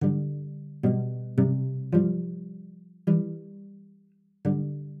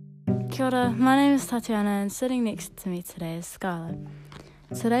Kia ora, my name is Tatiana and sitting next to me today is Skylar.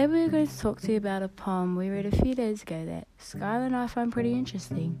 Today we're going to talk to you about a poem we read a few days ago that Skylar and I find pretty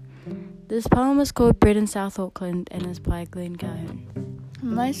interesting. This poem is called Bred in South Auckland and is by Glenn Calhoun.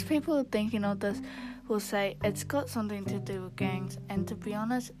 Most people thinking of this will say it's got something to do with gangs, and to be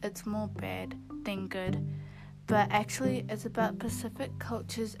honest, it's more bad than good. But actually, it's about Pacific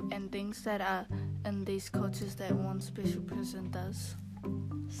cultures and things that are in these cultures that one special person does.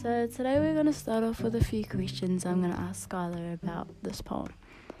 So today we're going to start off with a few questions I'm going to ask Skylar about this poem.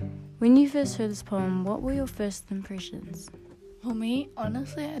 When you first heard this poem, what were your first impressions? For me,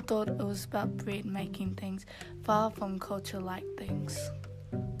 honestly, I thought it was about bread making things far from culture-like things.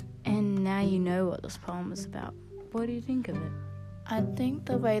 And now you know what this poem is about. What do you think of it? I think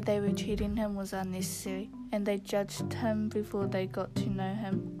the way they were treating him was unnecessary, and they judged him before they got to know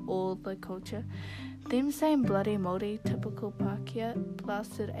him or the culture. Them saying bloody Māori, typical Pākehā,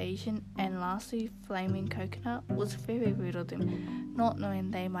 blasted Asian, and lastly flaming coconut was very rude of them, not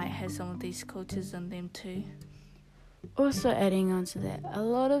knowing they might have some of these cultures in them too. Also adding on to that, a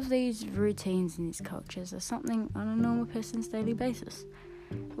lot of these routines in these cultures are something on a normal person's daily basis.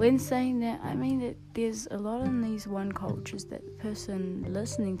 When saying that, I mean that there's a lot in these one cultures that the person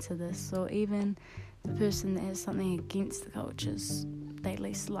listening to this, or even the person that has something against the cultures they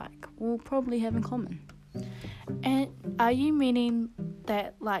least like, will probably have in common. And are you meaning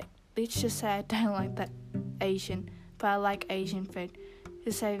that, like, let's just say I don't like that Asian, but I like Asian food?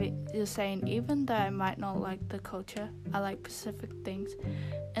 You're saying even though I might not like the culture, I like Pacific things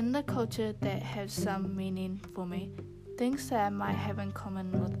in the culture that have some meaning for me, things that I might have in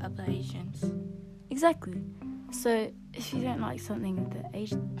common with other Asians. Exactly. So if you don't like something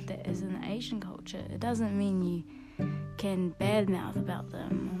that is in the Asian culture, it doesn't mean you can badmouth about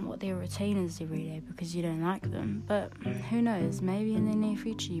them and what their routine is every day because you don't like them. But who knows, maybe in the near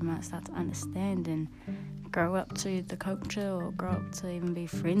future you might start to understand and grow up to the culture or grow up to even be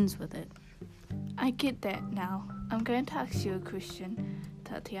friends with it. I get that now. I'm going to ask you a question.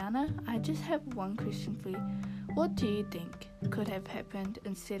 Tatiana, I just have one question for you. What do you think could have happened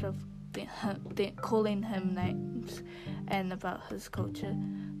instead of calling him names and about his culture?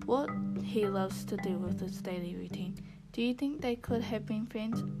 What he loves to do with his daily routine? Do you think they could have been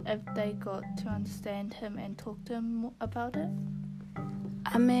friends if they got to understand him and talk to him about it?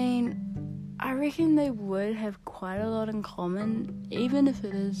 I mean, I reckon they would have quite a lot in common, even if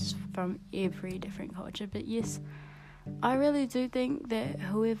it is from every different culture. But yes, I really do think that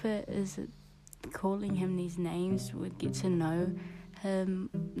whoever is calling him these names would get to know him.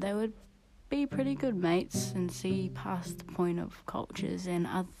 They would be pretty good mates and see past the point of cultures and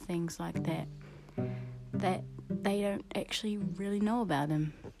other things like that they don't actually really know about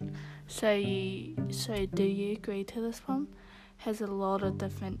him. So do you agree to this poem? Has a lot of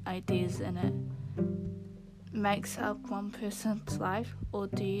different ideas in it, makes up one person's life, or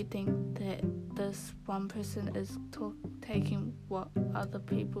do you think that this one person is taking what other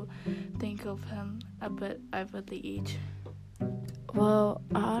people think of him a bit over the edge? Well,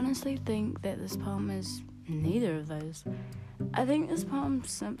 I honestly think that this poem is neither of those. I think this poem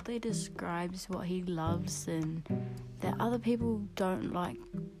simply describes what he loves and that other people don't like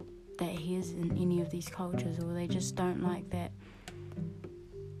that he is in any of these cultures, or they just don't like that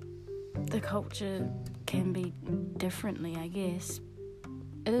the culture can be differently, I guess.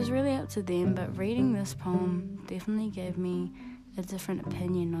 It is really up to them, but reading this poem definitely gave me a different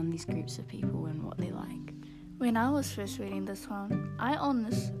opinion on these groups of people and what they like. When I was first reading this one,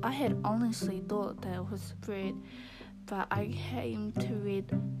 I had honestly thought that it was bread, but I came to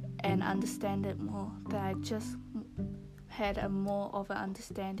read and understand it more, that I just had a more of an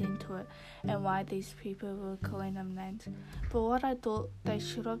understanding to it and why these people were calling him names. But what I thought they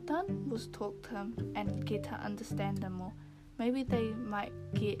should have done was talk to him and get to understand him more. Maybe they might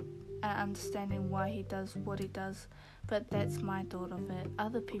get an understanding why he does what he does, but that's my thought of it.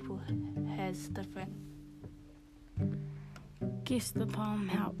 Other people has different. Guess the poem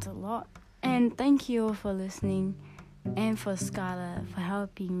helped a lot. And thank you all for listening, and for Skylar for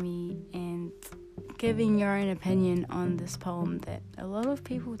helping me and giving your own opinion on this poem that a lot of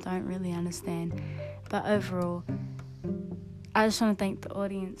people don't really understand. But overall, I just want to thank the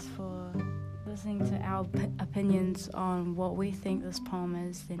audience for listening to our opinions on what we think this poem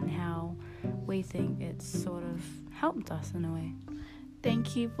is and how we think it's sort of helped us in a way.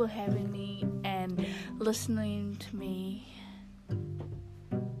 Thank you for having me and listening to me.